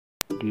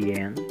The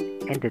Ant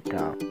and the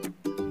Dog.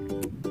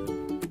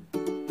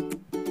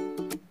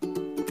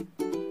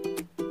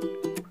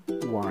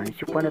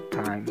 Once upon a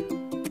time,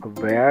 a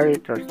very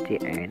thirsty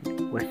ant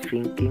was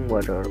drinking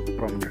water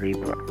from the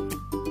river.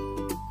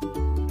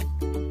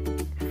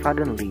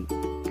 Suddenly,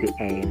 the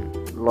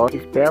ant lost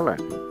his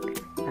balance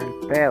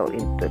and fell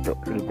into the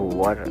river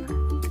water.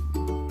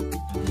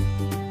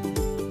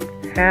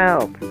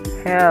 "Help!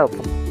 Help!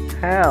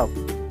 Help!"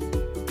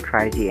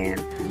 cried the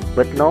ant,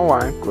 but no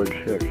one could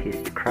hear his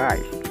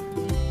cries.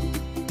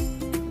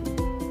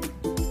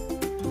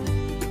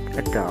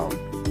 A dog,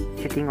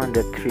 sitting on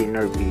the tree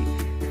nearby,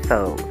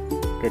 saw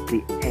that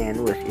the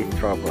ant was in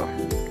trouble.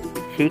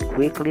 She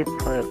quickly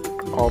plucked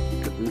off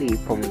the leaf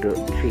from the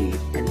tree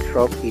and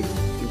dropped it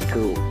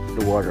into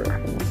the water.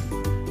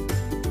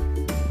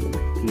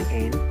 The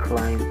ant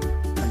climbed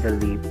on the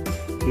leaf.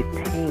 He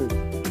thanked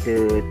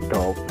the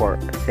dog for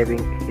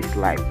saving his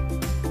life.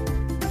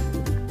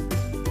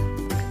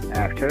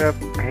 After a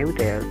few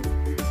days,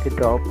 the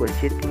dog was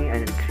sitting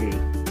on a tree.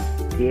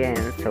 The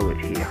ant saw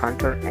his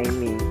hunter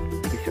aiming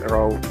his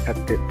arrow at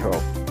the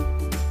dog.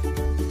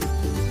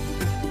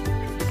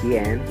 The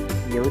ant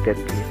knew that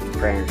his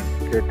friend,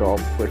 the dog,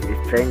 was a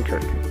stranger.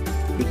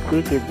 He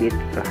quickly bit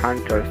the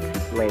hunter's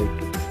leg.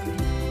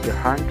 The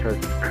hunter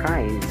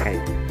cried in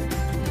pain.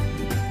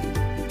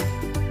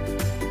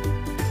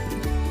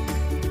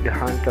 The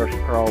hunter's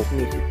arrow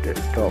missed the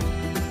dog.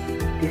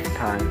 This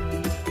time,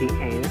 the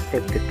ant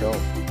saved the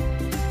dog.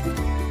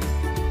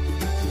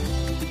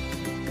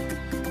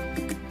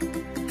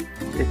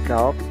 The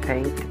dog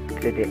thanked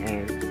the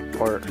ant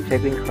for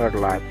saving her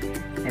life,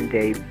 and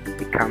they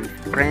become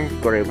friends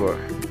forever.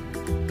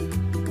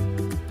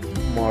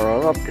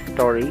 Moral of the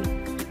story: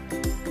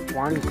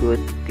 one good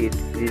deed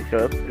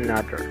deserves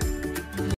another.